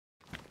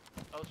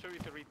show you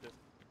to read this.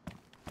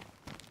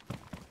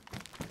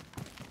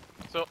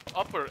 So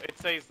upper it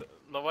says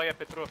Novaya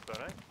Petrovka,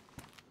 right?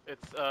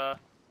 It's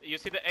you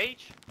see the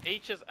H?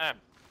 H is M,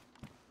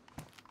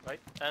 right?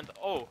 And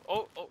O,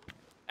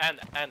 N,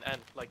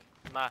 like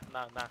nah.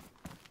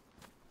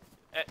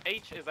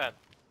 H is N.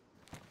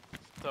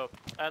 So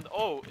and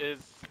O is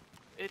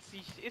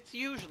it's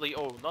usually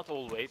O, not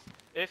always.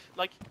 If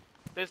like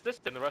there's this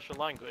in the Russian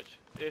language.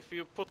 If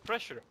you put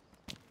pressure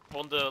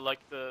on the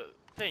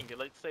thing,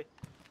 let's say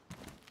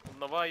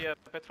Novaya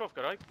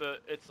Petrovka, right?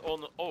 It's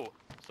on O,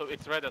 so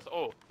it's read as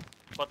O.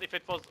 But if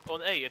it was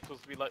on A, it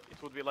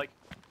would be like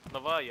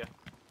Novaya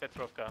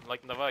Petrovka,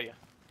 like Novaya.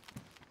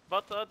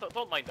 But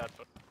don't mind that.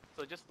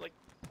 So just like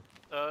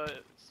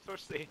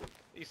first see,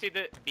 you see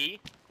the B.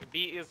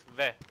 B is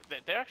V.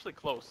 They're actually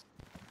close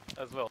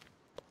as well,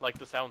 like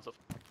the sounds of.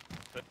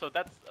 So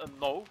that's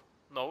no,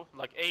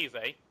 like A is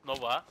A,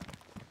 Nova,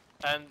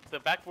 and the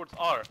backwards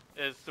R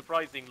is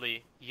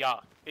surprisingly Ya.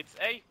 It's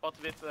A, but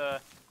with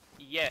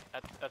yeah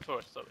at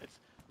first, so it's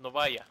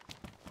Novaya.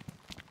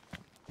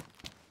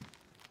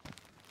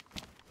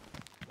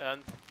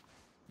 And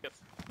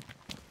yes,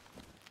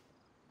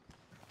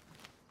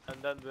 and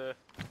then the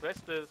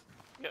rest is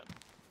yeah.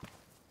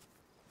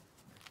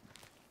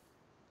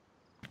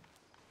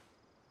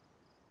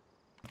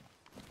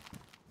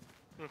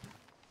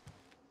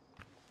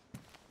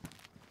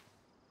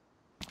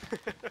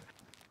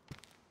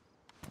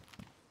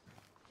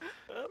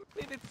 I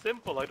mean, it's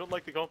simple. I don't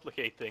like to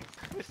complicate things.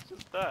 It's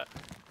just that.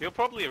 You'll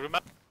probably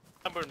remember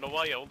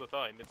Novaya all the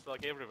time. It's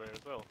like everywhere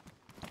as well.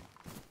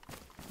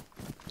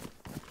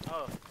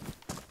 Oh.